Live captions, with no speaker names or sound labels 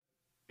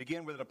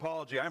Begin with an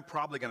apology. I'm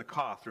probably going to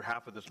cough through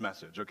half of this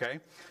message, okay?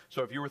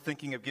 So if you were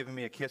thinking of giving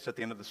me a kiss at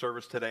the end of the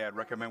service today, I'd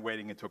recommend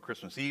waiting until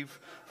Christmas Eve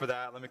for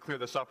that. Let me clear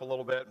this up a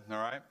little bit, all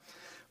right?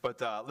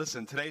 But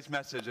listen, today's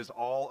message is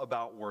all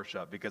about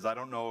worship, because I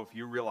don't know if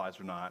you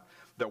realize or not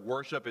that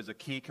worship is a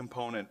key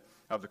component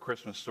of the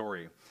Christmas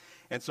story.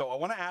 And so I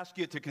want to ask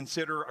you to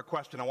consider a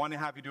question. I want to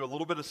have you do a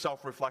little bit of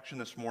self-reflection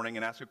this morning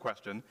and ask a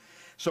question.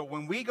 So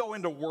when we go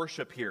into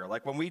worship here,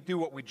 like when we do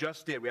what we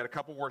just did, we had a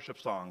couple worship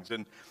songs.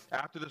 And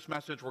after this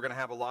message, we're going to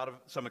have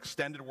some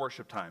extended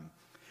worship time.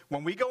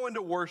 When we go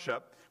into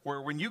worship,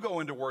 when you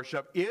go into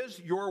worship, is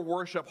your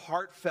worship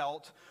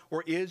heartfelt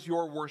or is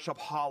your worship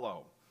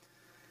hollow?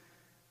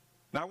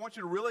 Now, I want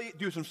you to really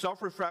do some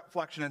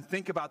self-reflection and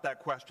think about that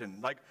question.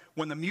 Like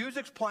when the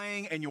music's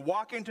playing and you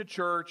walk into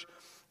church,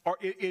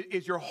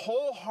 is your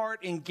whole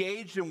heart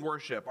engaged in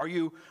worship? Are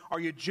you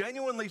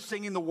genuinely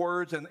singing the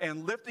words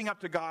and lifting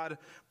up to God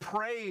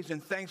praise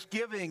and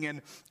thanksgiving?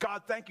 And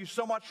God, thank you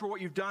so much for what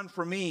you've done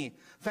for me.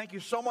 Thank you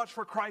so much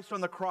for Christ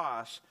on the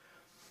cross.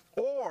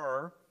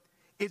 Or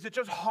is it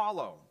just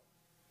hollow?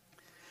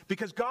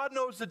 Because God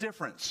knows the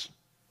difference.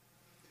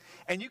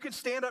 And you can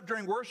stand up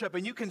during worship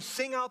and you can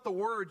sing out the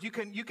words. You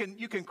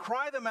can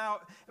cry them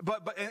out,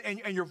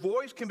 and your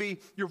voice can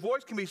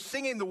be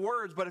singing the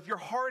words. But if your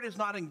heart is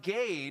not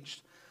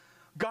engaged,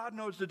 God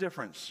knows the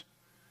difference.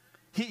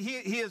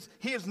 He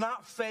is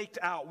not faked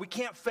out. We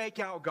can't fake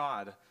out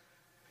God.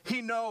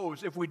 He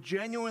knows if we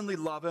genuinely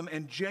love Him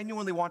and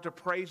genuinely want to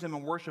praise Him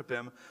and worship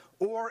Him,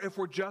 or if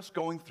we're just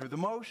going through the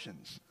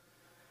motions.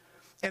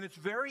 And it's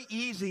very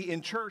easy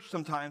in church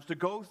sometimes to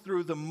go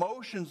through the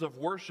motions of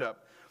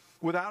worship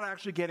without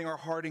actually getting our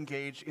heart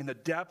engaged in the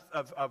depth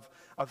of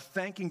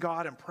thanking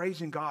God and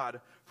praising God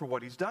for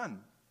what He's done.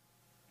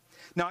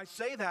 Now, I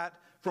say that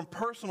from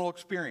personal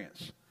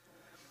experience.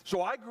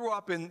 So I grew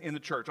up in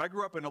the church. I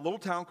grew up in a little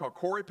town called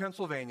Corey,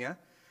 Pennsylvania.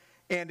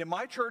 And in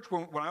my church,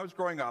 when I was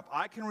growing up,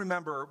 I can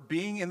remember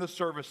being in the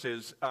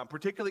services,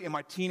 particularly in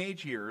my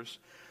teenage years,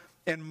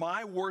 and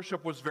my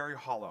worship was very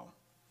hollow.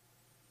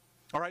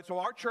 All right, so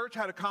our church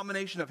had a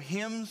combination of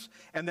hymns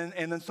and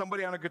then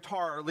somebody on a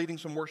guitar leading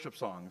some worship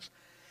songs.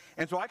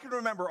 And so I can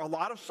remember a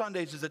lot of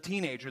Sundays as a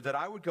teenager that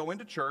I would go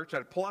into church,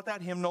 I'd pull out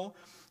that hymnal,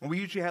 and we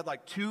usually had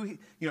like two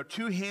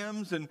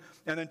hymns and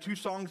then two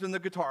songs in the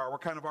guitar were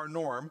kind of our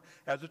norm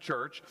as a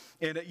church.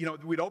 And,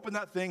 we'd open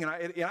that thing, and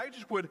I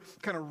just would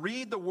kind of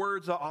read the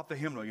words off the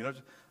hymnal,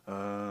 just,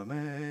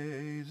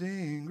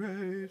 Amazing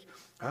grace,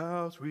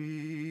 how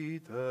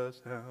sweet the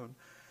sound.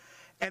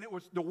 And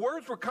the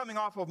words were coming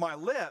off of my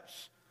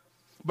lips,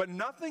 but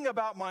nothing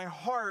about my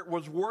heart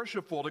was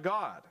worshipful to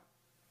God.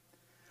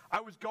 I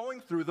was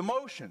going through the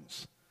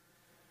motions.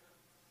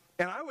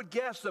 And I would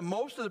guess that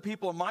most of the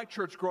people in my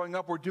church growing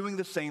up were doing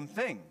the same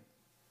thing.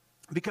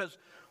 Because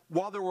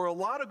while there were a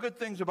lot of good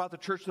things about the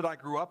church that I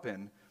grew up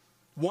in,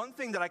 one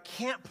thing that I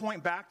can't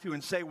point back to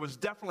and say was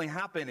definitely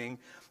happening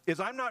is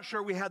I'm not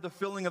sure we had the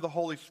filling of the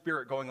Holy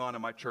Spirit going on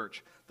in my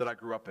church that I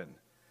grew up in.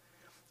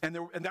 And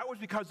that was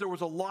because there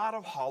was a lot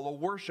of hollow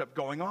worship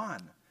going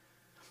on.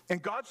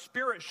 And God's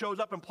Spirit shows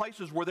up in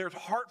places where there's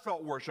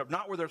heartfelt worship,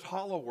 not where there's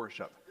hollow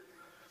worship.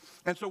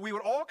 And so we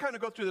would all kind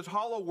of go through this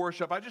hollow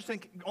worship. I just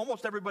think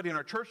almost everybody in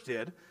our church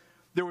did.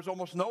 There was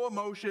almost no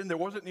emotion. There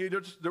wasn't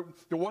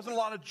a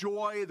lot of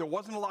joy. There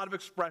wasn't a lot of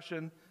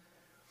expression,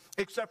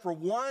 except for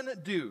one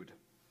dude.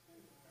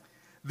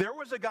 There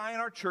was a guy in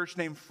our church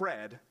named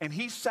Fred, and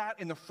he sat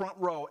in the front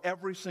row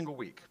every single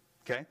week,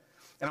 okay?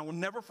 And I will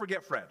never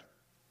forget Fred.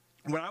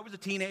 When I was a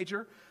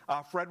teenager,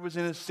 Fred was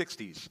in his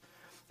 60s.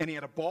 And he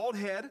had a bald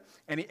head,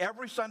 and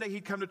every Sunday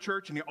he'd come to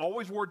church, and he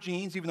always wore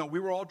jeans. Even though we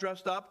were all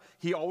dressed up,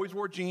 he always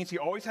wore jeans. He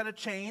always had a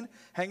chain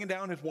hanging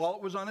down. His wallet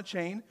was on a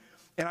chain.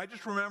 And I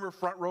just remember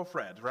Front Row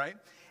Fred, right?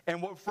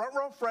 And what Front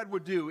Row Fred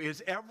would do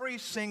is every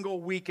single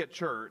week at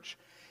church,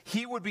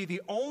 he would be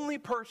the only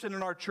person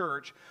in our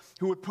church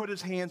who would put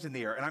his hands in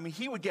the air. And I mean,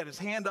 he would get his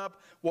hand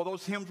up while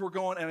those hymns were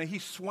going, and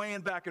he's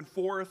swaying back and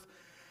forth.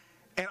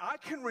 And I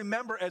can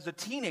remember as a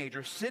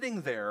teenager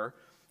sitting there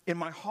in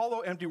my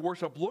hollow, empty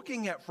worship,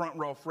 looking at Front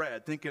Row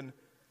Fred, thinking,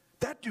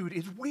 that dude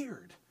is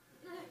weird.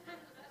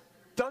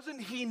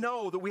 Doesn't he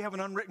know that we have an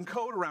unwritten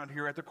code around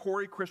here at the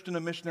Corey Christian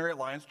and Missionary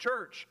Alliance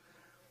Church?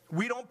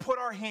 We don't put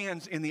our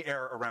hands in the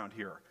air around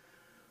here.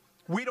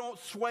 We don't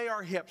sway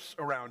our hips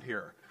around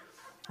here,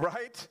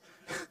 right?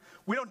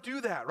 We don't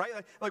do that, right?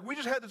 Like we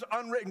just had this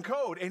unwritten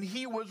code, and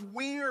he was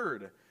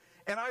weird.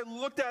 And I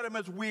looked at him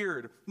as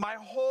weird my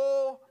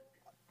whole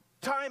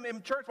time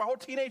in church, my whole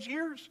teenage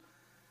years.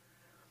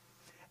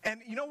 And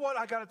you know what?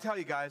 I got to tell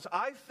you guys,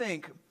 I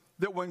think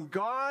that when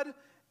God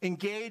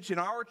engaged in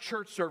our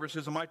church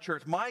services in my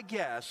church, my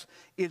guess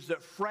is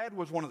that Fred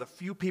was one of the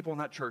few people in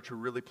that church who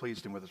really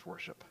pleased Him with his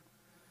worship.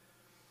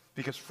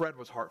 Because Fred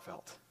was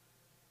heartfelt.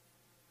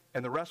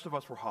 And the rest of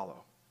us were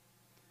hollow.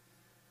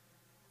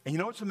 And you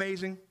know what's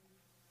amazing?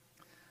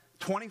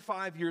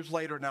 25 years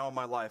later now in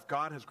my life,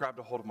 God has grabbed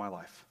a hold of my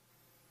life.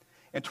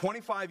 And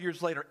 25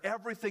 years later,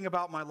 everything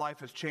about my life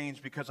has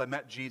changed because I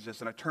met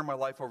Jesus and I turned my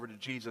life over to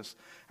Jesus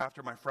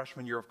after my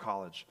freshman year of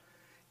college.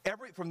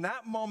 From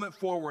that moment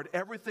forward,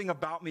 everything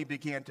about me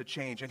began to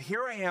change. And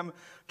here I am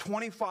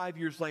 25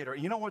 years later.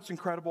 And you know what's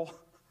incredible?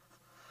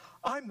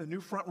 I'm the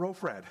new front row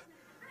Fred.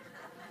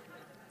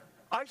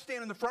 I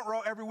stand in the front row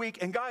every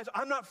week. And guys,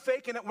 I'm not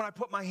faking it when I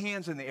put my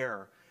hands in the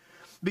air.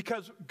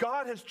 Because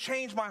God has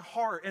changed my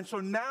heart. And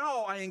so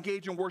now I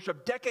engage in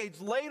worship.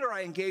 Decades later,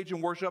 I engage in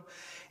worship.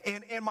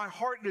 And my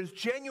heart is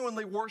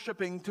genuinely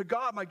worshiping to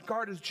God. My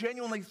heart is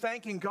genuinely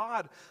thanking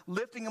God,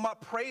 lifting Him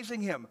up,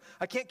 praising Him.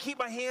 I can't keep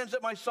my hands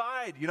at my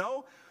side, you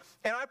know?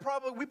 And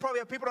we probably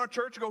have people in our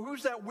church who go,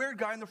 who's that weird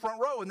guy in the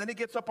front row? And then he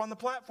gets up on the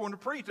platform to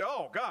preach.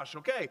 Oh, gosh,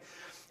 okay.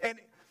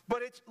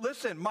 But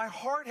listen, my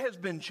heart has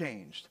been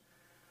changed.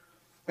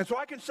 And so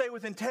I can say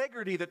with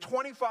integrity that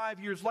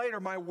 25 years later,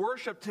 my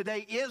worship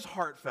today is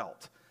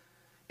heartfelt.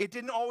 It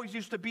didn't always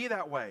used to be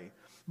that way,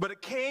 but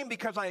it came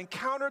because I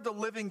encountered the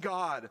living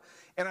God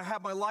and I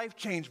had my life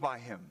changed by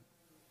Him.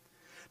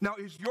 Now,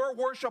 is your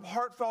worship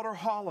heartfelt or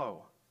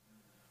hollow?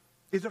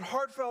 Is it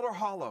heartfelt or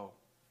hollow?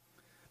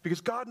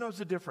 Because God knows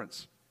the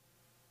difference.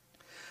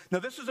 Now,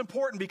 this is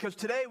important because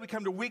today we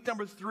come to week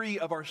number 3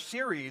 of our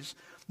series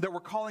that we're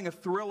calling A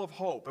Thrill of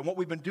Hope. And what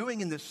we've been doing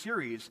in this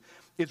series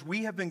is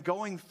we have been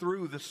going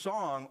through the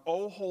song,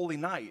 O Holy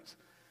Night,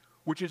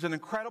 which is an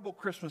incredible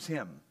Christmas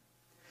hymn.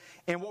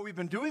 And what we've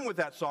been doing with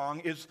that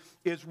song is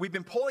we've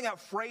been pulling out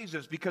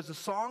phrases because the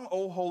song,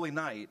 O Holy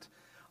Night,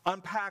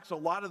 unpacks a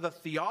lot of the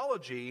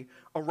theology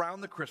around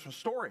the Christmas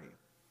story.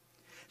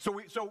 So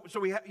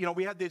we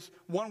had this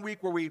one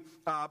week where we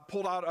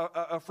pulled out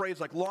a phrase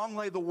like, long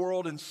lay the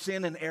world in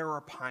sin and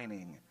error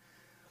pining.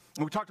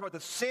 And we talked about the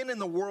sin in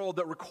the world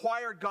that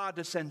required God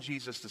to send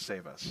Jesus to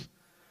save us.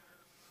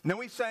 And then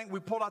we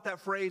pulled out that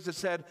phrase that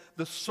said,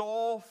 the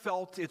soul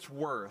felt its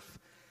worth.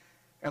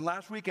 And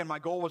last weekend, my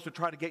goal was to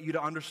try to get you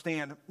to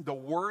understand the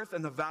worth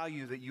and the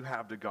value that you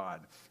have to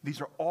God.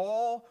 These are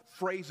all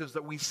phrases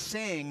that we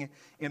sing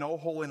in O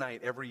Holy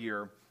Night every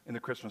year in the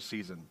Christmas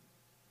season.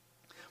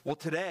 Well,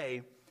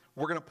 today,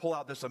 we're going to pull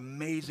out this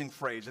amazing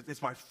phrase.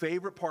 It's my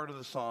favorite part of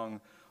the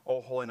song, O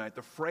Holy Night,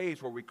 the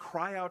phrase where we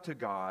cry out to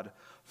God,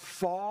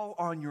 fall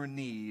on your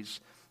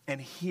knees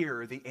and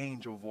hear the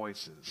angel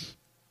voices.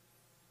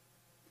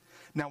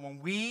 Now,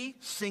 when we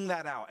sing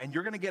that out, and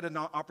you're going to get an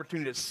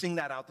opportunity to sing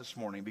that out this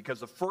morning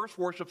because the first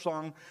worship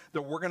song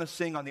that we're going to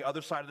sing on the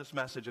other side of this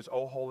message is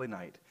O Holy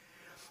Night.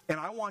 And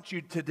I want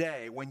you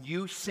today, when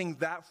you sing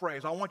that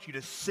phrase, I want you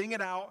to sing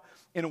it out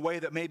in a way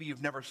that maybe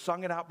you've never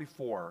sung it out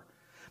before.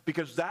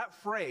 Because that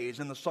phrase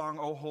in the song,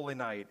 O Holy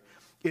Night,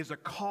 is a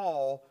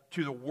call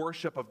to the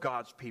worship of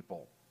God's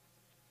people.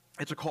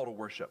 It's a call to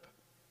worship.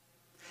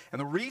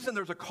 And the reason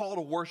there's a call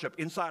to worship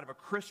inside of a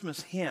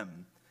Christmas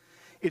hymn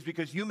is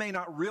because you may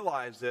not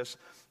realize this,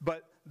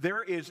 but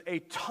there is a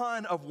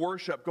ton of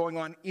worship going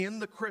on in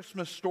the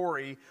Christmas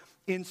story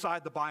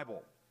inside the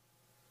Bible.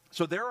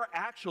 So there are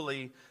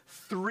actually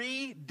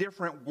 3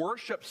 different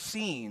worship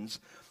scenes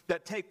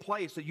that take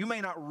place that you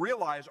may not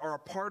realize are a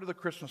part of the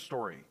Christmas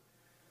story.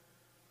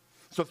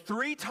 So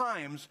 3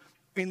 times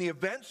in the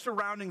events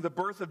surrounding the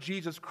birth of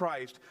Jesus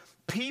Christ,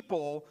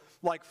 people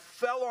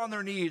fell on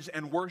their knees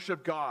and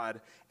worshiped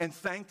God and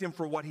thanked Him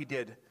for what He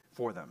did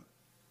for them.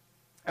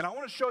 And I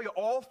want to show you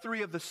all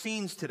 3 of the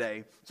scenes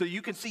today so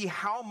you can see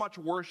how much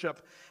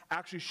worship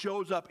actually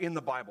shows up in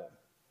the Bible.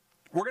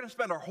 We're going to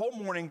spend our whole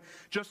morning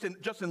just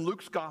in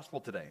Luke's gospel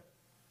today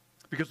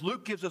because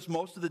Luke gives us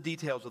most of the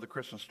details of the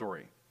Christmas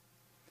story.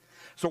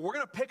 So we're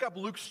going to pick up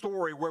Luke's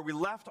story where we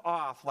left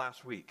off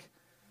last week.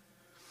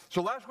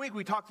 So last week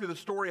we talked through the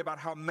story about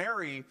how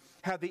Mary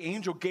had the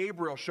angel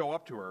Gabriel show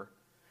up to her,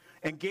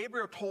 and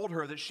Gabriel told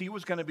her that she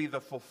was going to be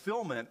the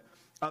fulfillment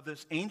of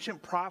this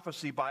ancient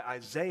prophecy by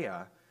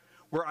Isaiah,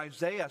 where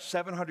Isaiah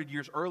 700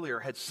 years earlier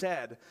had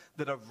said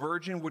that a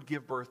virgin would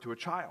give birth to a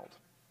child.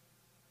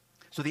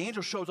 So the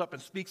angel shows up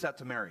and speaks that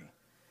to Mary,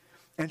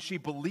 and she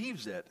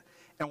believes it.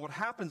 And what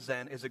happens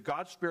then is that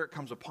God's Spirit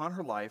comes upon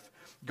her life.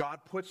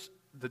 God puts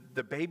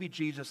the baby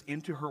Jesus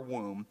into her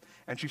womb,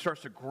 and she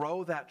starts to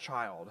grow that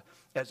child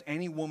as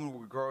any woman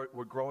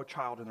would grow a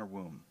child in her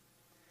womb.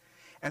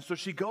 And so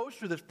she goes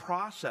through this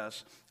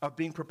process of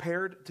being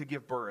prepared to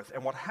give birth.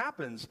 And what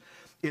happens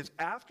is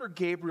after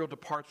Gabriel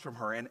departs from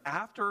her and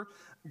after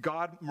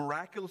God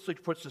miraculously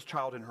puts this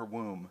child in her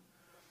womb,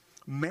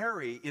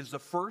 Mary is the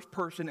first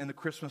person in the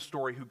Christmas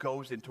story who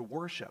goes into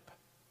worship.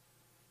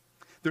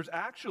 There's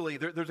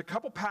a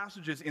couple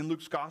passages in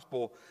Luke's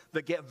gospel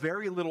that get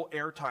very little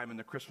airtime in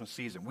the Christmas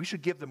season. We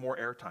should give them more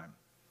airtime.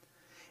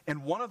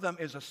 And one of them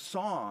is a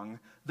song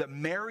that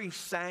Mary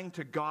sang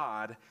to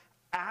God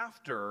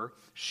after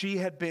she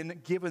had been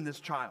given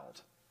this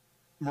child,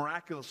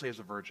 miraculously as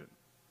a virgin.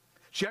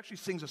 She actually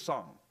sings a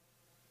song.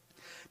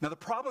 Now, the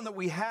problem that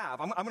we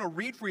have, I'm going to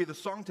read for you the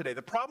song today.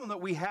 The problem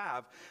that we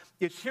have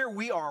is here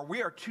we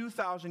are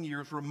 2,000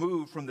 years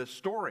removed from this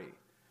story.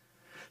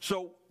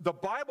 So the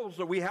Bibles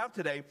that we have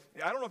today,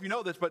 I don't know if you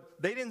know this,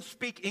 but they didn't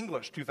speak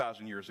English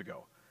 2,000 years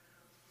ago.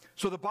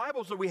 So the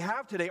Bibles that we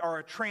have today are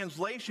a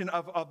translation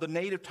of the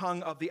native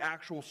tongue of the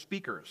actual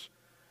speakers.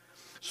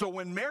 So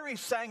when Mary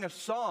sang a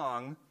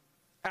song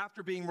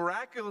after being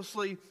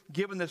miraculously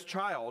given this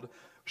child,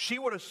 she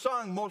would have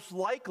sung most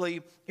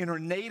likely in her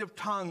native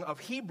tongue of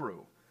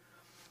Hebrew.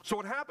 So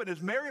what happened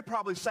is Mary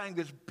probably sang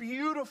this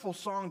beautiful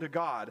song to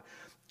God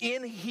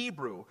in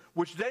Hebrew,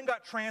 which then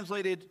got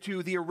translated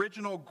to the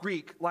original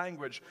Greek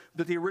language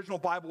that the original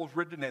Bible was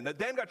written in, that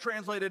then got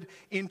translated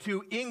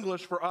into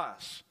English for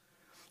us.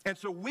 And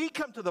so we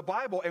come to the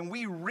Bible and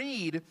we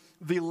read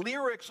the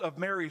lyrics of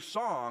Mary's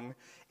song,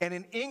 and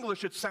in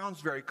English it sounds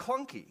very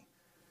clunky,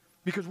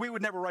 because we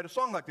would never write a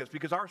song like this,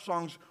 because our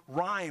songs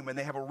rhyme and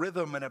they have a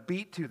rhythm and a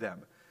beat to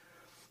them.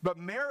 But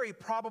Mary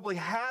probably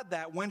had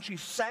that when she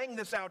sang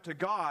this out to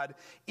God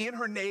in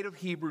her native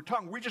Hebrew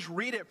tongue. We just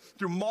read it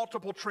through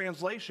multiple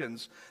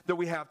translations that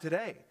we have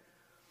today.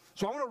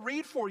 So I want to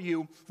read for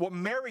you what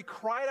Mary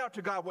cried out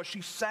to God, what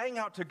she sang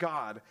out to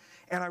God.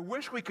 And I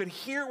wish we could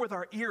hear with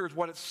our ears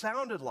what it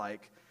sounded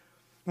like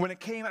when it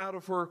came out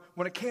of her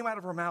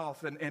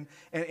mouth and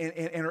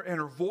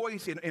her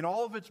voice in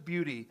all of its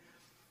beauty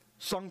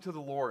sung to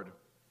the Lord.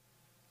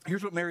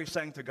 Here's what Mary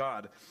sang to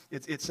God.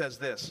 It says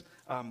this.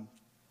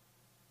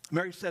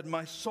 Mary said,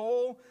 "My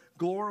soul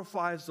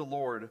glorifies the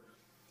Lord,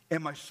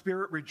 and my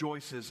spirit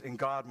rejoices in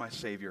God my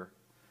Savior.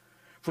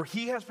 For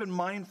he has been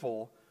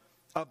mindful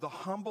of the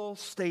humble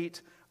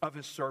state of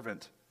his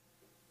servant.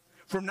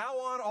 From now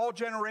on, all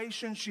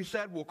generations," she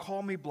said, "will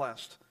call me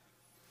blessed.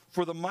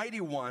 For the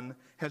Mighty One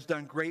has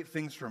done great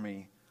things for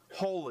me.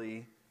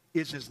 Holy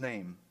is his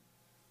name.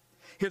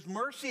 His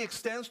mercy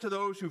extends to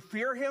those who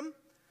fear him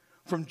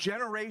from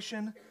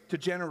generation to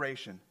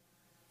generation.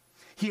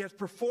 He has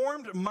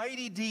performed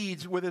mighty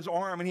deeds with his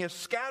arm, and he has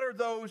scattered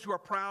those who are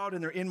proud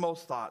in their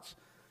inmost thoughts.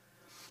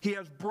 He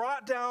has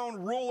brought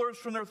down rulers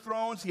from their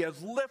thrones. He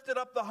has lifted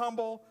up the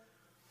humble.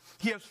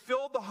 He has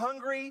filled the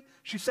hungry,"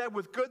 she said,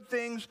 "with good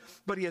things,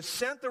 but he has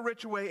sent the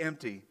rich away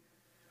empty.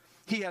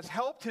 He has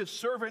helped his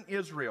servant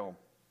Israel,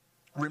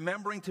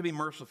 remembering to be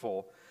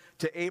merciful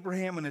to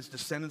Abraham and his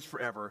descendants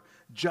forever,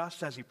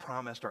 just as he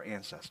promised our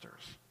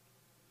ancestors."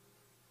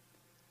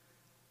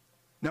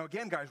 Now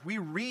again, guys, we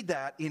read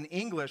that in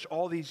English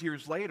all these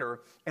years later,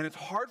 and it's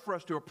hard for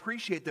us to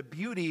appreciate the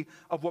beauty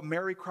of what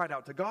Mary cried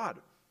out to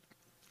God.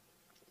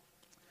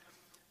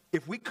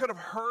 If we could have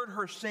heard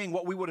her sing,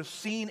 what we would have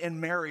seen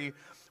in Mary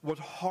was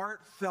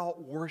heartfelt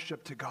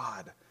worship to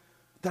God.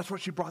 That's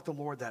what she brought the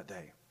Lord that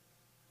day.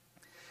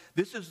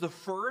 This is the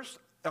first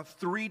of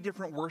 3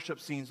 different worship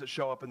scenes that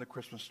show up in the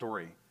Christmas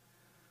story.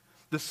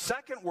 The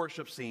second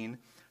worship scene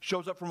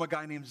shows up from a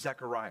guy named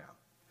Zechariah.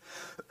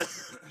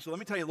 So let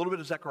me tell you a little bit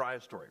of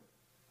Zechariah's story.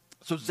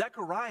 So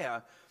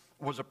Zechariah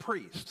was a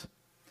priest.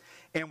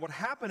 And what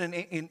happened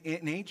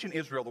in ancient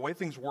Israel, the way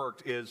things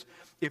worked is,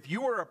 if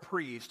you were a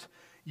priest,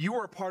 you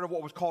were a part of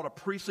what was called a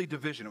priestly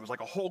division. It was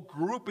like a whole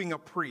grouping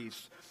of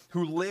priests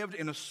who lived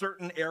in a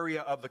certain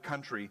area of the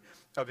country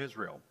of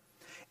Israel.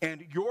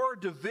 And your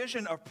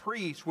division of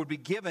priests would be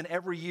given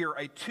every year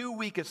a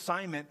 2-week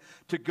assignment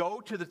to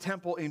go to the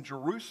temple in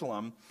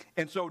Jerusalem.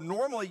 And so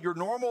normally, your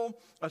normal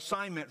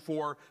assignment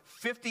for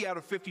 50 out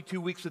of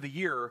 52 weeks of the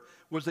year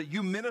was that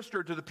you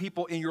ministered to the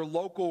people in your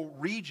local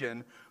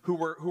region who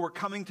were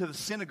coming to the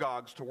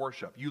synagogues to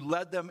worship. You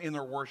led them in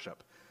their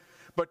worship.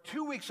 But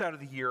 2 weeks out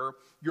of the year,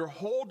 your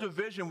whole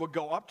division would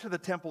go up to the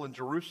temple in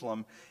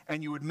Jerusalem,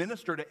 and you would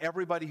minister to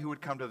everybody who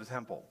would come to the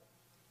temple.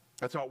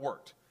 That's how it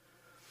worked.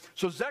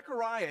 So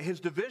Zechariah, his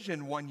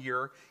division one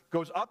year,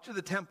 goes up to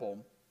the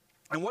temple,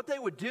 and what they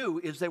would do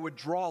is they would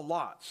draw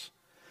lots.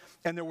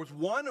 And there was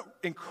one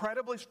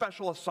incredibly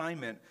special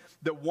assignment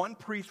that one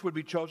priest would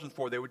be chosen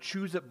for. They would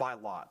choose it by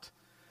lot.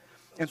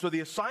 And so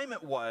the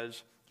assignment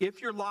was,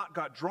 if your lot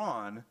got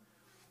drawn,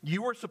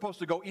 you were supposed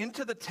to go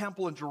into the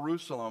temple in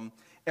Jerusalem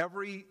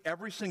every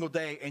single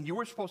day, and you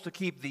were supposed to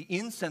keep the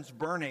incense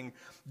burning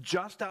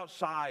just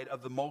outside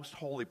of the most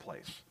holy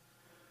place.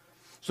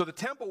 So the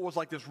temple was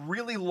like this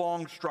really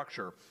long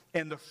structure,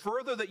 and the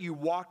further that you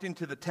walked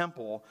into the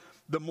temple,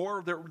 the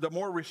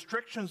more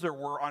restrictions there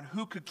were on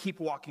who could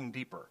keep walking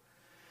deeper.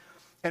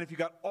 And if you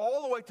got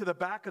all the way to the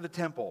back of the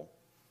temple,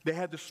 they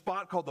had this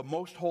spot called the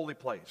most holy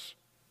place.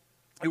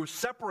 It was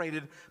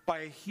separated by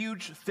a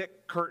huge,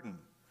 thick curtain,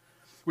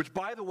 which,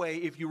 by the way,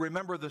 if you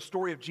remember the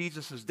story of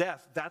Jesus'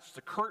 death, that's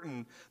the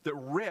curtain that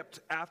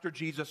ripped after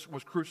Jesus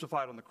was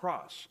crucified on the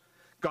cross.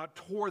 God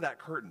tore that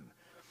curtain.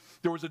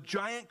 There was a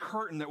giant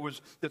curtain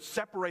that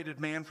separated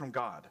man from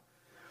God.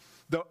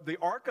 The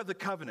Ark of the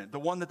Covenant, the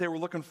one that they were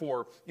looking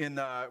for in,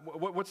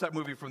 what's that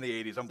movie from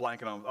the 80s? I'm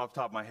blanking off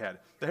the top of my head.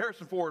 The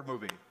Harrison Ford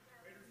movie.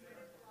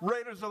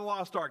 Raiders of the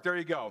Lost Ark, there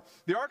you go.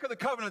 The Ark of the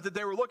Covenant that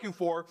they were looking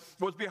for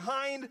was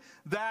behind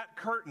that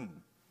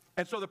curtain.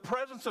 And so the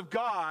presence of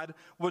God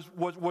was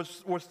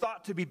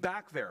thought to be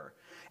back there.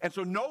 And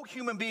so no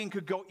human being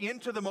could go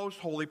into the most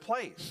holy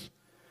place.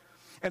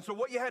 And so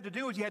what you had to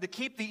do is you had to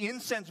keep the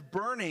incense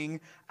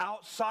burning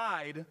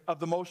outside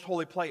of the most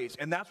holy place.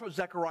 And that's what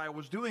Zechariah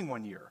was doing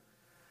one year.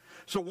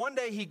 So one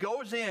day he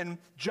goes in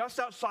just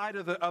outside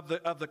of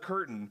the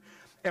curtain,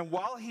 and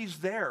while he's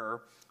there,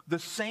 the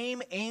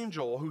same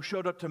angel who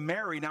showed up to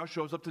Mary now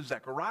shows up to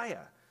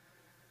Zechariah.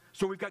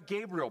 So we've got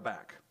Gabriel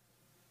back.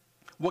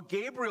 What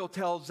Gabriel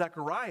tells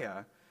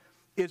Zechariah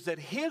is that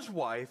his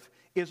wife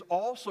is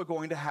also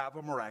going to have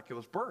a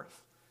miraculous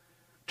birth.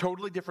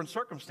 Totally different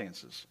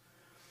circumstances.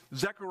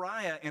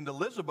 Zechariah and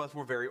Elizabeth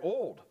were very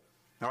old,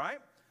 all right?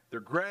 They're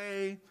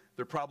gray,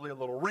 they're probably a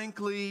little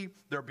wrinkly,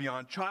 they're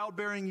beyond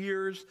childbearing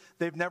years,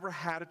 they've never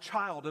had a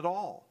child at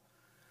all.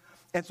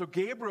 And so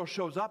Gabriel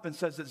shows up and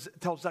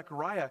tells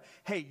Zechariah,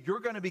 hey, you're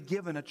going to be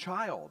given a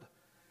child.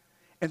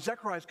 And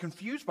Zechariah is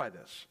confused by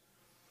this.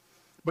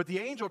 But the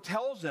angel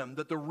tells him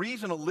that the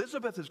reason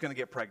Elizabeth is going to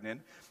get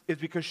pregnant is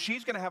because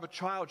she's going to have a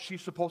child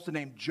she's supposed to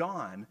name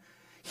John.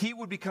 He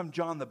would become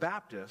John the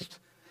Baptist.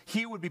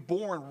 He would be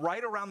born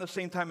right around the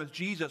same time as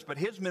Jesus, but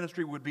his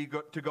ministry would be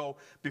to go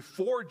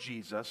before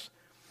Jesus.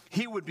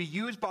 He would be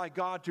used by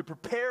God to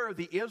prepare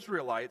the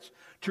Israelites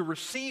to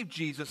receive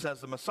Jesus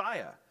as the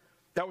Messiah.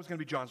 That was going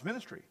to be John's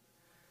ministry.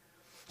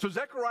 So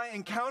Zechariah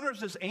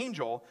encounters this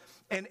angel,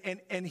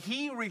 and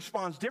he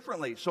responds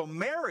differently. So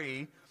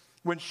Mary,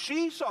 when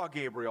she saw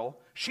Gabriel,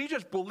 she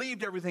just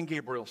believed everything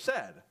Gabriel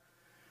said.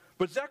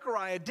 But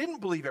Zechariah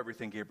didn't believe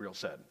everything Gabriel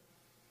said,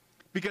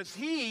 because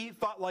he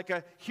thought like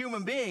a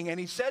human being, and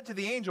he said to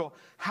the angel,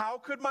 how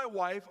could my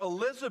wife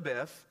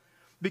Elizabeth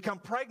become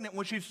pregnant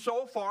when she's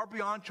so far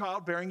beyond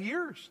childbearing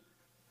years?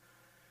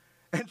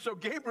 And so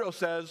Gabriel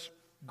says,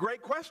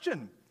 great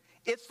question.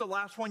 It's the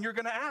last one you're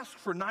going to ask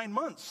for 9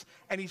 months.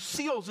 And he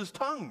seals his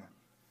tongue.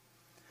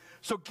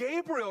 So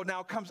Gabriel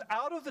now comes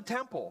out of the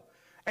temple,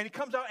 and he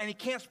comes out and he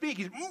can't speak.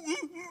 He's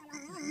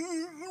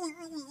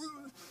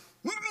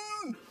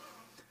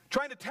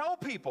trying to tell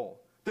people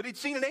that he'd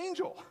seen an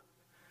angel.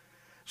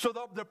 So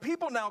the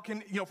people now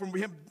can, from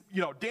him,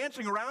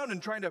 dancing around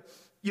and trying to,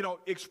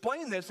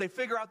 explain this, they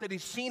figure out that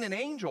he's seen an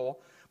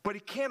angel, but he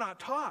cannot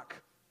talk.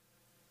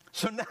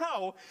 So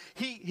now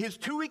his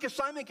 2-week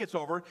assignment gets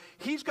over.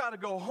 He's got to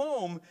go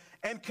home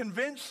and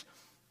convince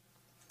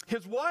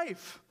his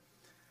wife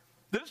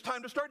that it's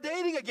time to start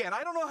dating again.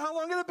 I don't know how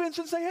long it had been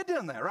since they had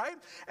done that, right?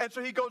 And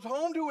so he goes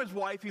home to his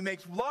wife. He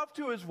makes love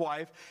to his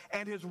wife,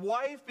 and his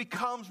wife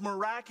becomes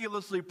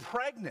miraculously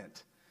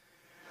pregnant.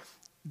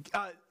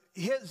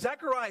 His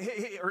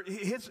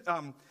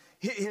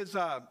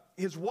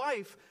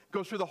wife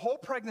goes through the whole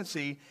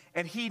pregnancy,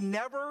 and he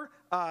never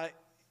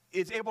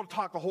is able to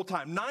talk the whole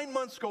time. 9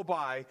 months go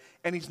by,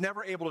 and he's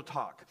never able to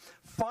talk.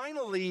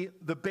 Finally,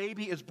 the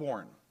baby is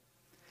born.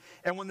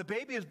 And when the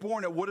baby is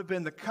born, it would have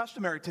been the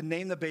customary to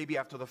name the baby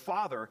after the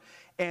father.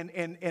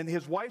 And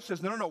his wife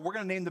says, no, we're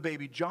going to name the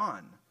baby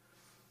John.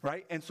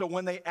 Right? And so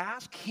when they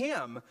ask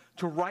him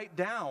to write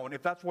down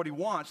if that's what he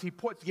wants, he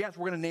puts, yes,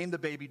 we're going to name the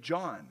baby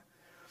John.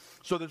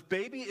 So this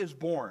baby is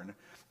born,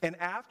 and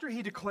after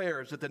he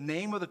declares that the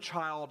name of the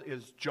child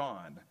is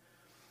John,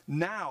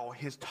 now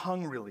his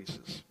tongue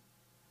releases.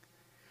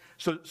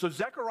 So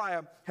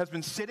Zechariah has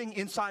been sitting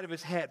inside of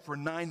his head for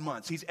 9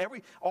 months.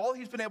 All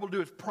he's been able to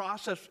do is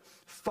process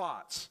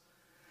thoughts.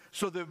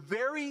 So the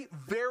very,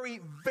 very,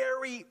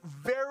 very,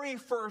 very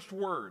first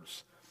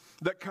words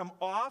that come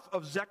off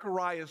of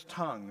Zechariah's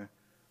tongue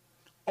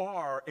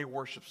are a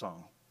worship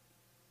song.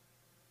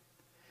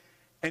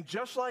 And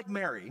just like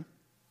Mary,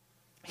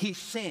 he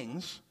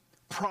sings,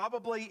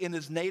 probably in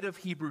his native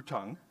Hebrew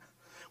tongue,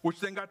 which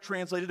then got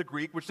translated to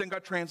Greek, which then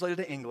got translated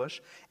to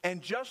English.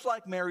 And just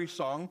like Mary's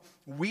song,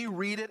 we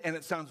read it and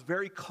it sounds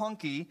very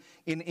clunky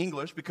in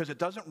English because it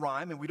doesn't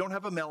rhyme, and we don't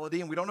have a melody,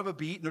 and we don't have a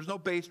beat, and there's no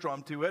bass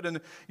drum to it, and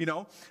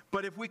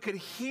But if we could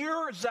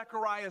hear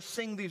Zechariah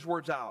sing these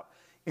words out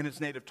in his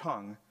native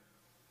tongue,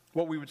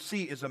 what we would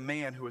see is a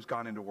man who has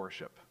gone into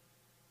worship.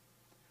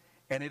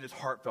 And it is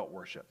heartfelt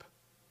worship.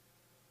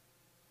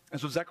 And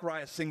so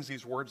Zechariah sings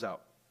these words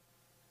out.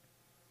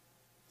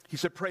 He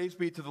said, praise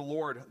be to the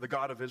Lord, the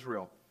God of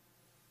Israel,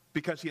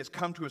 because he has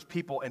come to his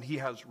people and he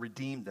has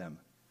redeemed them.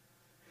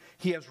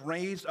 He has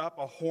raised up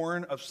a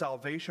horn of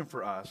salvation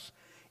for us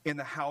in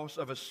the house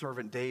of his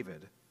servant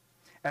David,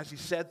 as he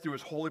said through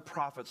his holy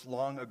prophets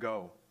long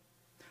ago.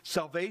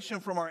 Salvation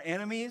from our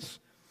enemies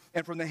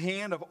and from the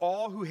hand of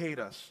all who hate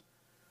us,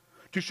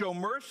 to show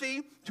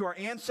mercy to our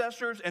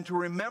ancestors and to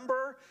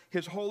remember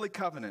his holy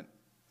covenant,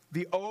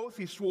 the oath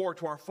he swore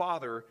to our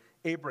father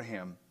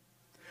Abraham,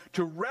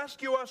 to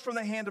rescue us from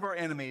the hand of our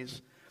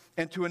enemies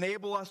and to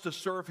enable us to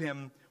serve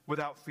him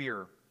without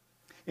fear,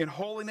 in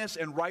holiness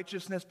and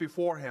righteousness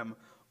before him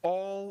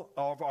all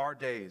of our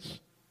days.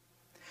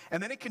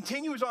 And then he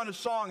continues on his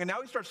song, and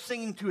now he starts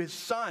singing to his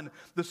son,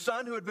 the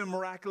son who had been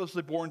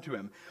miraculously born to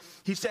him.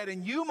 He said,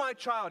 and you, my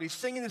child, he's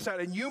singing this out,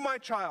 and you, my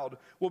child,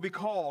 will be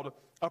called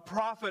a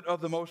prophet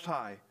of the Most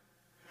High.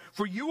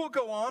 For you will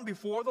go on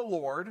before the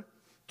Lord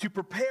to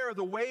prepare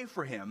the way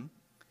for him,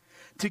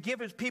 to give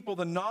his people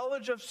the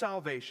knowledge of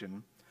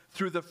salvation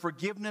through the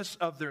forgiveness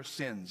of their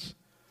sins,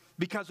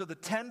 because of the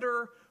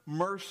tender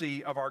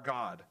mercy of our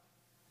God,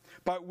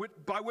 by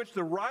which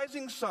the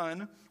rising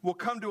sun will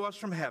come to us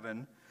from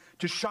heaven,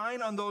 to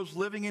shine on those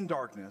living in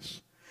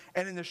darkness,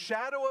 and in the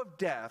shadow of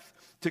death,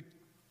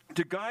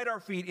 to guide our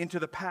feet into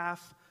the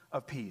path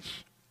of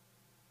peace.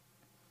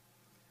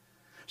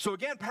 So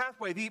again,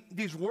 Pathway,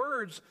 these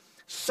words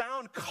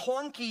sound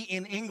clunky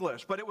in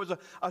English, but it was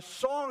a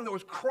song that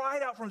was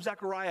cried out from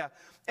Zechariah,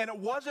 and it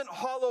wasn't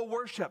hollow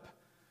worship.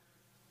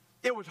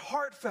 It was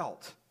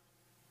heartfelt.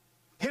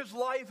 His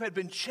life had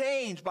been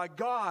changed by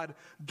God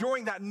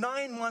during that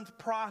 9-month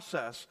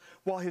process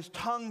while his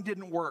tongue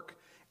didn't work,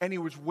 and he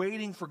was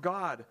waiting for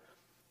God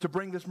to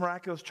bring this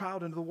miraculous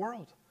child into the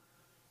world.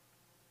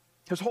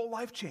 His whole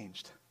life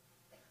changed.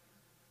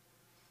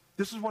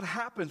 This is what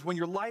happens when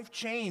your life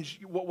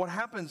changed. What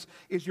happens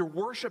is your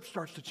worship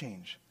starts to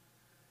change.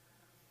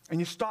 And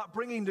you stop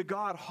bringing to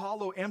God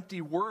hollow,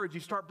 empty words. You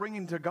start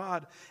bringing to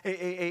God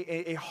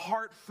a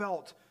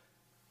heartfelt,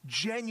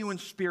 genuine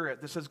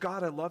spirit that says,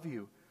 God, I love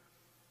you.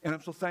 And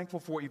I'm so thankful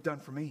for what you've done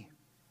for me.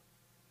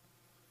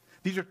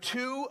 These are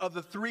 2 of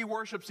the 3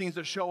 worship scenes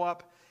that show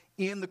up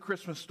in the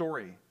Christmas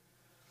story.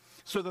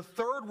 So the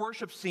third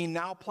worship scene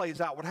now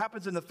plays out. What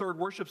happens in the third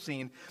worship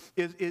scene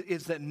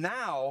is that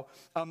now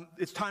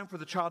it's time for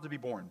the child to be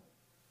born.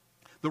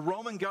 The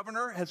Roman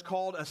governor has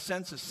called a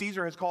census.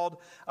 Caesar has called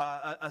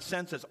a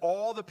census.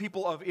 All the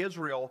people of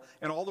Israel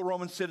and all the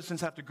Roman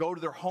citizens have to go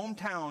to their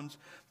hometowns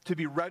to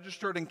be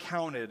registered and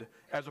counted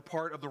as a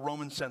part of the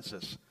Roman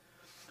census.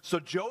 So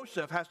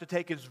Joseph has to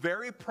take his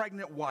very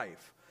pregnant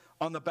wife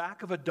on the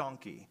back of a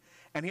donkey,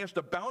 and he has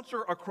to bounce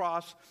her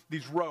across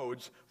these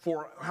roads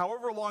for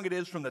however long it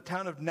is from the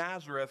town of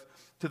Nazareth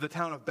to the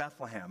town of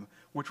Bethlehem,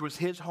 which was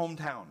his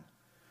hometown.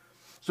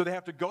 So they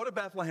have to go to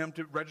Bethlehem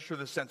to register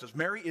the census.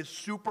 Mary is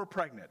super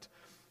pregnant,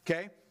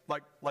 okay?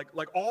 Like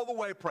all the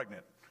way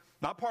pregnant.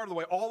 Not part of the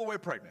way, all the way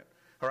pregnant,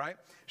 all right?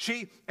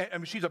 She's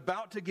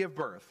about to give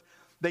birth.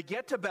 They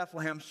get to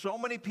Bethlehem. So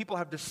many people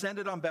have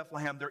descended on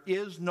Bethlehem, there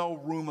is no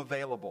room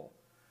available,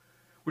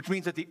 which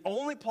means that the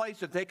only place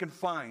that they can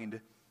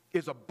find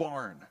is a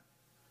barn.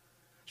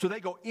 So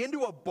they go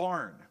into a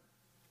barn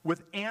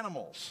with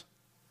animals,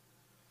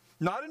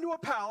 not into a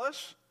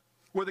palace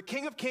where the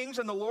King of Kings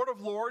and the Lord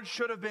of Lords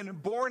should have been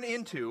born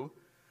into,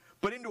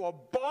 but into a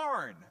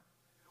barn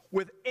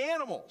with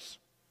animals.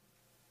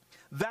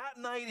 That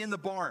night in the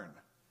barn,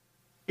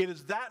 it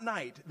is that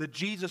night that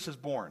Jesus is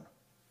born.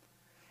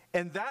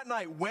 And that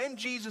night, when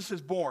Jesus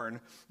is born,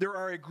 there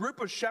are a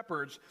group of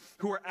shepherds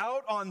who are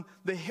out on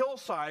the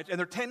hillsides, and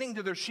they're tending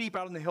to their sheep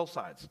out on the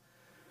hillsides.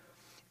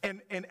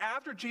 And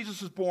after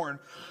Jesus is born,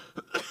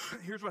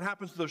 here's what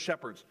happens to those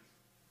shepherds.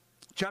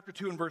 Chapter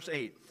 2 and verse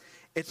 8,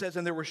 it says,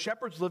 "And there were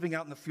shepherds living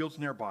out in the fields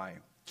nearby,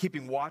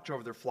 keeping watch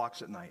over their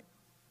flocks at night.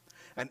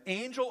 An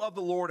angel of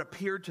the Lord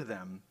appeared to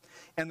them,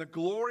 and the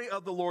glory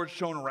of the Lord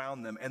shone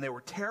around them, and they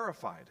were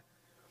terrified.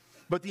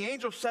 But the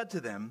angel said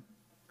to them,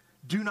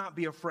 'Do not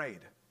be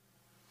afraid.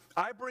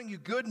 I bring you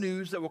good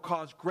news that will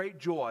cause great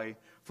joy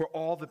for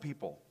all the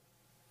people.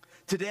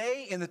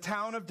 Today in the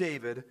town of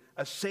David,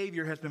 a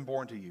Savior has been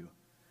born to you.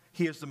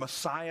 He is the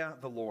Messiah,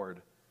 the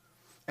Lord.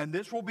 And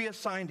this will be a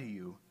sign to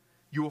you.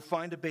 You will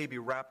find a baby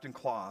wrapped in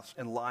cloths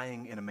and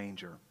lying in a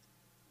manger.'"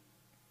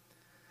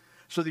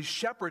 So these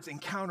shepherds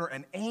encounter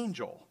an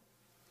angel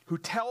who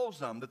tells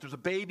them that there's a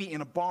baby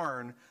in a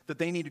barn that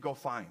they need to go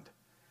find.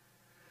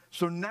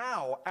 So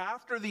now,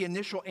 after the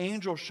initial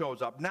angel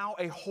shows up, now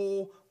a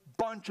whole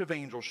bunch of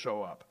angels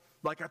show up.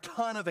 Like a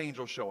ton of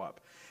angels show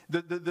up.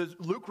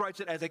 Luke writes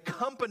it as a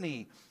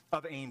company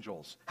of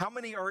angels. How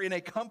many are in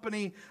a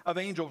company of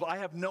angels? I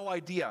have no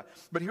idea.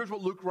 But here's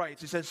what Luke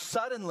writes. He says,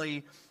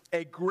 "Suddenly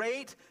a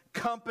great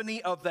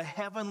company of the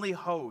heavenly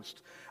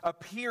host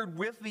appeared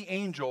with the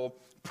angel,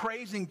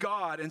 praising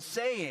God and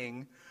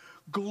saying,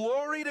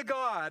 'Glory to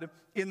God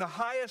in the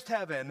highest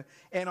heaven,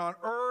 and on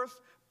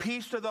earth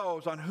peace to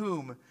those on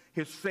whom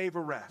his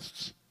favor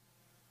rests.'"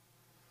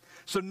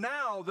 So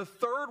now the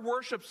third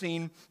worship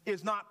scene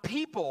is not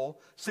people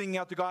singing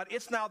out to God.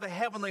 It's now the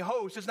heavenly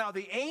host. It's now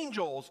the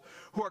angels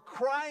who are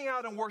crying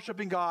out and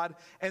worshiping God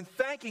and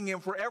thanking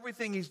him for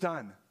everything he's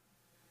done.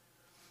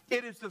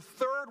 It is the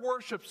third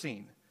worship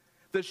scene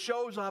that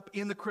shows up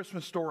in the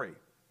Christmas story.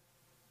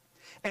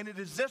 And it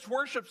is this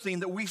worship scene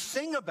that we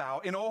sing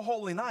about in O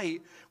Holy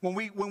Night when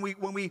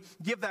we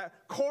give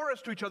that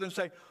chorus to each other and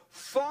say,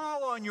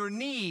 "Fall on your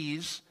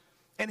knees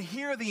and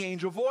hear the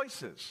angel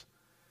voices."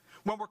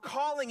 When we're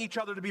calling each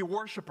other to be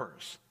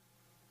worshipers.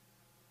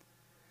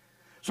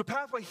 So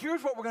Pathway,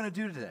 here's what we're going to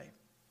do today.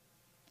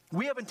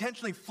 We have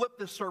intentionally flipped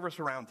this service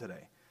around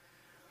today.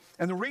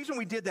 And the reason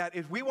we did that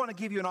is we want to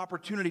give you an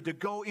opportunity to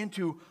go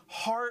into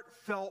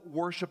heartfelt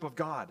worship of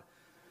God.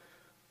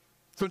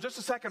 So in just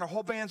a second, our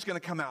whole band's going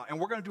to come out, and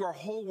we're going to do our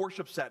whole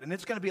worship set, and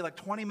it's going to be like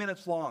 20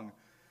 minutes long.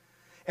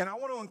 And I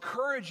want to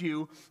encourage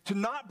you to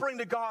not bring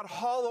to God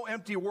hollow,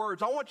 empty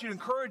words. I want you to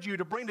encourage you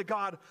to bring to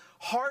God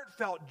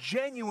heartfelt,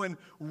 genuine,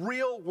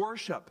 real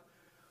worship.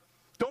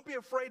 Don't be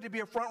afraid to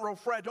be a front row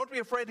Fred. Don't be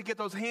afraid to get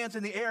those hands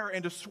in the air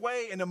and to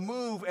sway and to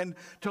move and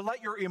to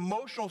let your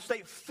emotional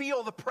state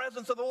feel the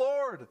presence of the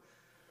Lord.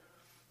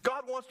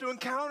 God wants to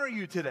encounter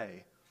you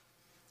today.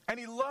 And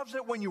he loves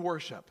it when you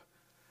worship.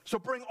 So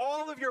bring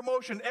all of your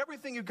emotion,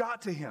 everything you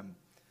got to him.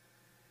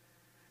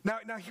 Now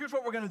here's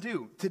what we're going to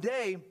do.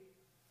 Today,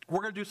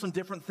 we're going to do some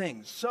different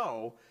things.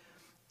 So,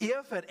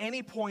 If at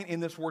any point in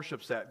this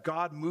worship set,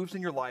 God moves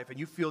in your life and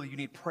you feel you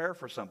need prayer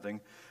for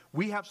something,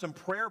 we have some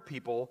prayer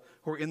people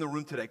who are in the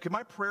room today. Could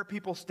my prayer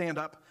people stand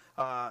up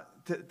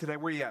today?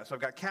 Where are you at? So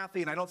I've got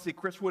Kathy, and I don't see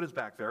Chris Wood is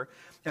back there.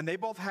 And they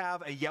both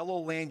have a yellow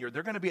lanyard.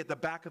 They're going to be at the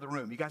back of the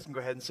room. You guys can go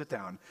ahead and sit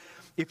down.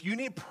 If you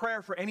need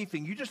prayer for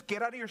anything, you just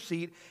get out of your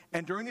seat,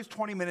 and during these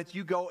 20 minutes,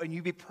 you go and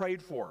you be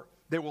prayed for.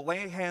 They will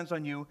lay hands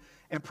on you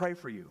and pray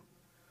for you.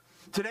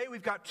 Today,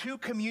 we've got 2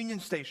 communion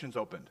stations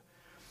opened.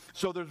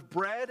 So there's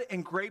bread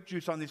and grape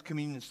juice on these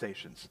communion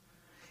stations.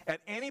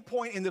 At any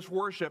point in this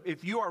worship,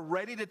 if you are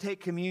ready to take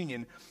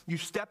communion, you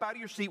step out of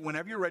your seat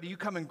whenever you're ready, you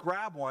come and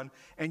grab one,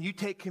 and you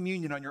take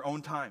communion on your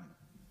own time.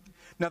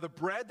 Now, the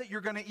bread that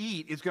you're going to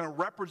eat is going to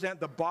represent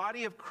the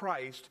body of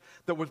Christ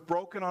that was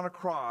broken on a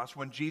cross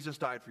when Jesus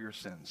died for your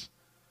sins.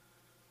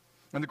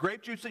 And the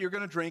grape juice that you're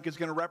going to drink is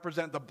going to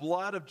represent the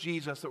blood of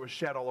Jesus that was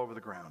shed all over the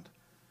ground.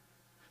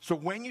 So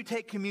when you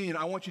take communion,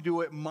 I want you to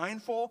do it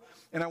mindful,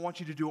 and I want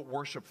you to do it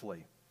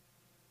worshipfully.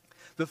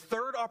 The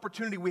third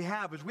opportunity we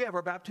have is we have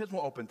our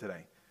baptismal open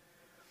today.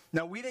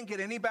 Now, we didn't get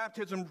any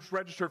baptisms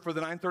registered for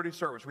the 9:30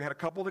 service. We had a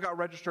couple that got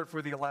registered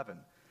for the 11.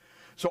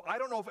 So I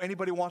don't know if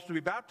anybody wants to be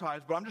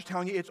baptized, but I'm just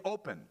telling you it's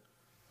open.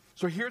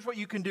 So here's what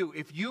you can do.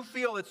 If you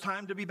feel it's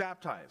time to be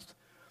baptized,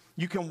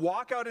 you can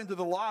walk out into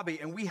the lobby,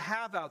 and we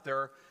have out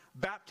there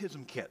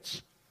baptism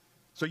kits.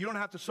 So you don't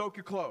have to soak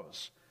your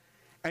clothes.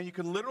 And you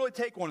can literally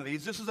take one of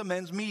these. This is a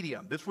men's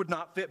medium. This would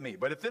not fit me.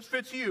 But if this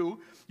fits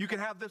you, you can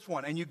have this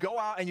one. And you go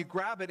out and you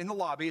grab it in the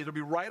lobby. It'll be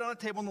right on a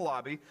table in the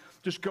lobby.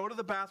 Just go to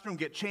the bathroom,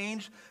 get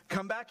changed,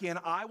 come back in.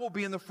 I will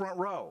be in the front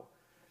row.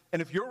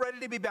 And if you're ready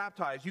to be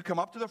baptized, you come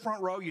up to the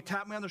front row, you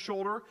tap me on the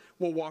shoulder,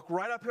 we'll walk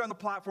right up here on the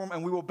platform,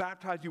 and we will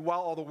baptize you while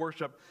all the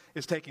worship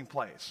is taking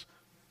place.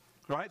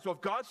 Right? So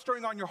if God's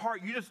stirring on your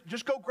heart, you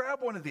just go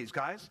grab one of these,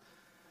 guys.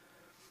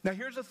 Now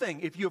here's the thing.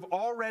 If you have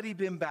already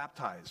been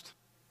baptized,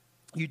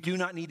 you do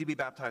not need to be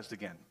baptized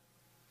again.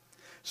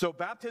 So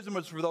baptism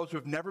is for those who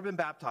have never been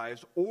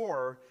baptized,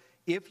 or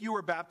if you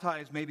were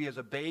baptized maybe as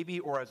a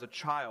baby or as a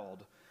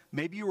child,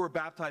 maybe you were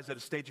baptized at a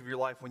stage of your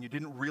life when you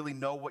didn't really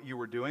know what you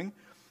were doing,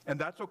 and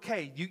that's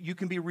okay. You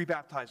can be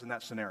rebaptized in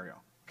that scenario,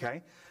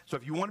 okay? So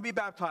if you want to be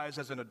baptized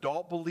as an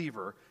adult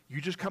believer, you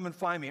just come and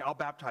find me. I'll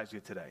baptize you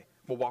today.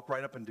 We'll walk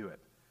right up and do it.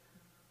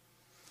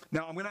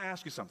 Now, I'm going to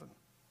ask you something.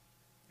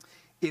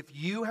 If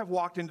you have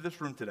walked into this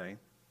room today,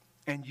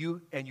 and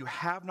you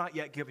have not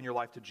yet given your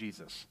life to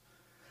Jesus,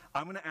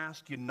 I'm going to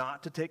ask you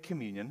not to take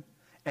communion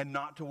and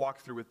not to walk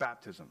through with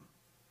baptism.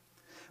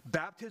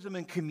 Baptism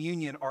and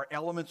communion are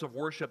elements of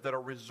worship that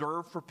are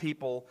reserved for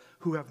people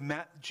who have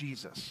met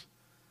Jesus.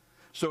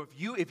 So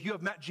if you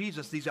have met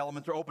Jesus, these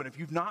elements are open. If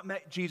you've not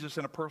met Jesus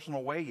in a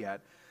personal way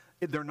yet,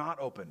 they're not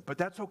open. But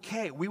that's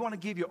okay. We want to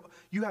give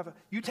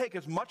you take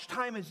as much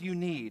time as you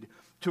need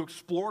to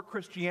explore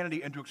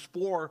Christianity and to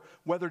explore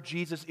whether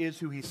Jesus is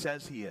who he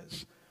says he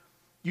is.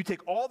 You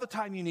take all the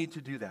time you need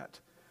to do that.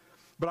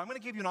 But I'm going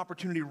to give you an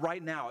opportunity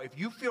right now. If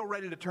you feel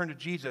ready to turn to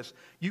Jesus,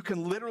 you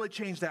can literally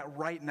change that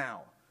right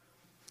now.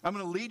 I'm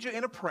going to lead you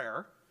in a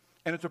prayer,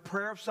 and it's a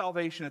prayer of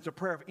salvation. It's a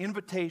prayer of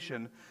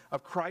invitation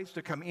of Christ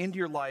to come into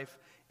your life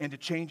and to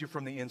change you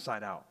from the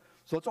inside out.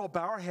 So let's all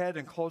bow our head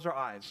and close our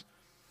eyes.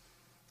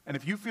 And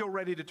if you feel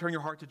ready to turn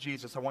your heart to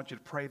Jesus, I want you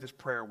to pray this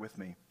prayer with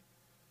me.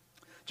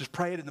 Just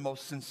pray it in the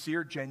most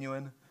sincere,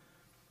 genuine,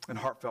 and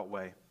heartfelt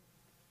way.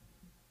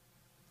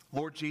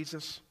 Lord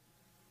Jesus,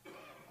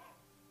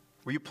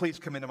 will you please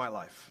come into my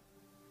life?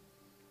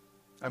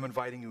 I'm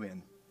inviting you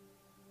in.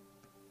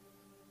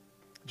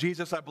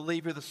 Jesus, I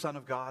believe you're the Son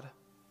of God.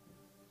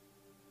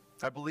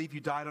 I believe you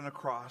died on a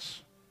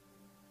cross.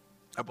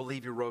 I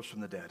believe you rose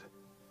from the dead.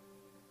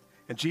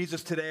 And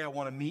Jesus, today I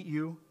want to meet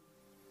you,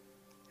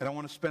 and I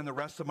want to spend the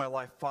rest of my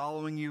life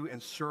following you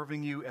and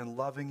serving you and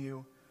loving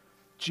you.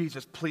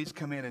 Jesus, please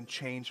come in and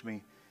change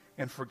me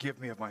and forgive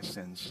me of my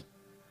sins.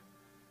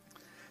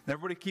 And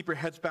everybody keep your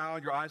heads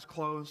bowed, your eyes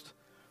closed.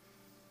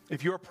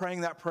 If you're praying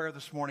that prayer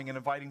this morning and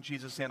inviting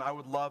Jesus in, I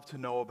would love to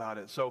know about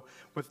it. So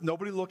with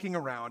nobody looking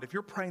around, if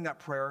you're praying that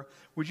prayer,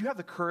 would you have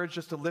the courage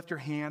just to lift your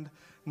hand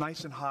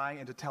nice and high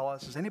and to tell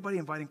us, is anybody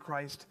inviting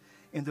Christ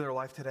into their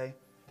life today?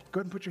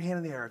 Go ahead and put your hand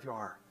in the air if you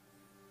are.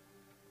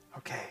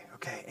 Okay.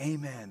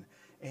 Amen.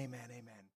 Amen.